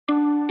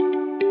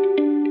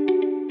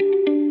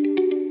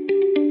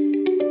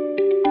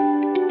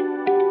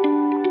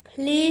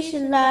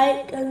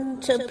like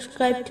and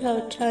subscribe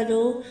to our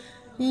channel.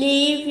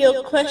 Leave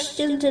your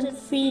questions and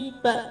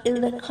feedback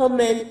in the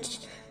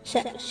comments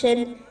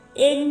section.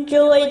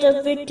 Enjoy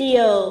the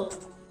video.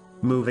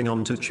 Moving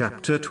on to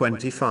chapter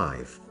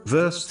 25,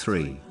 verse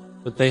 3.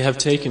 But they have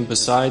taken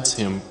besides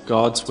him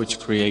gods which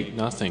create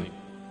nothing,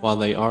 while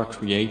they are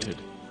created,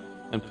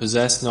 and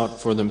possess not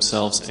for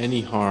themselves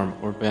any harm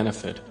or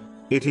benefit.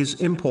 It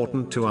is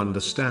important to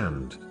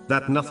understand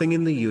that nothing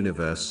in the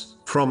universe,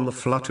 from the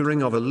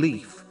fluttering of a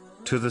leaf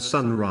to the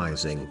sun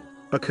rising,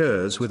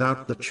 occurs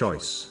without the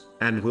choice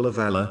and will of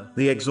Allah,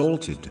 the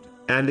Exalted.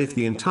 And if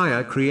the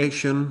entire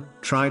creation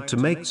tried to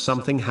make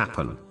something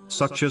happen,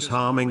 such as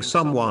harming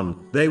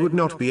someone, they would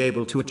not be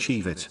able to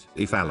achieve it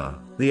if Allah,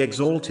 the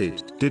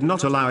Exalted, did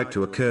not allow it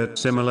to occur.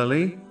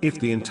 Similarly, if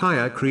the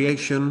entire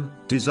creation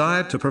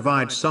desired to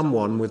provide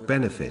someone with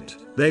benefit,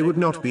 they would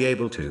not be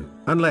able to,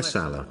 unless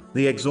Allah,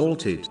 the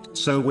Exalted,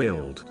 so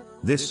willed.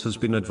 This has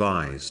been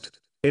advised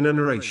in a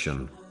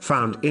narration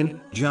found in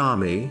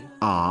Jami'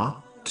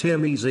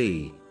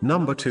 Tirmizi,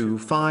 number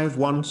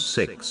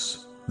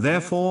 2516.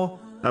 Therefore,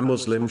 a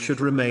Muslim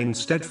should remain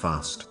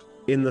steadfast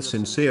in the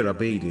sincere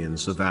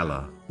obedience of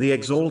Allah, the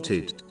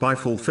Exalted, by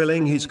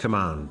fulfilling His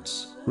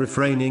commands,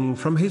 refraining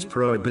from His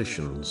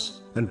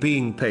prohibitions, and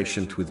being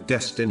patient with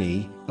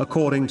destiny,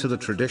 according to the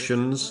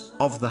traditions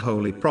of the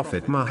Holy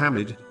Prophet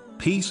Muhammad,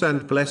 peace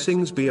and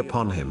blessings be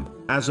upon him,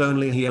 as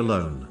only he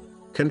alone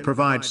can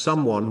provide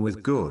someone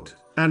with good,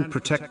 and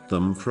protect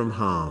them from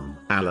harm.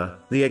 Allah,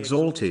 the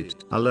Exalted,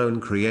 alone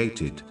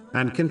created,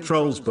 and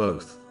controls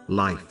both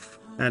life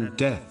and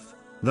death.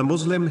 The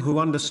Muslim who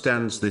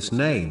understands this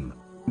name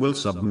will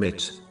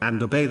submit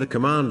and obey the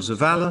commands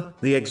of Allah,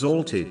 the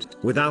Exalted,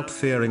 without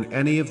fearing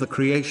any of the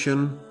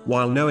creation,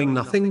 while knowing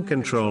nothing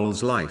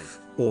controls life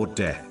or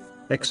death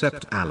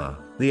except Allah,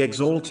 the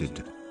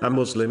Exalted. A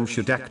Muslim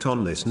should act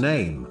on this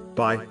name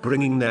by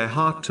bringing their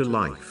heart to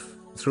life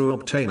through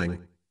obtaining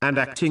and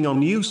acting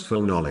on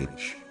useful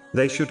knowledge.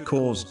 They should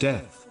cause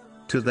death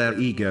to their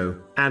ego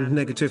and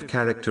negative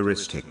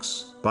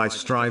characteristics by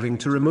striving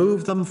to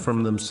remove them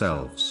from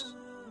themselves.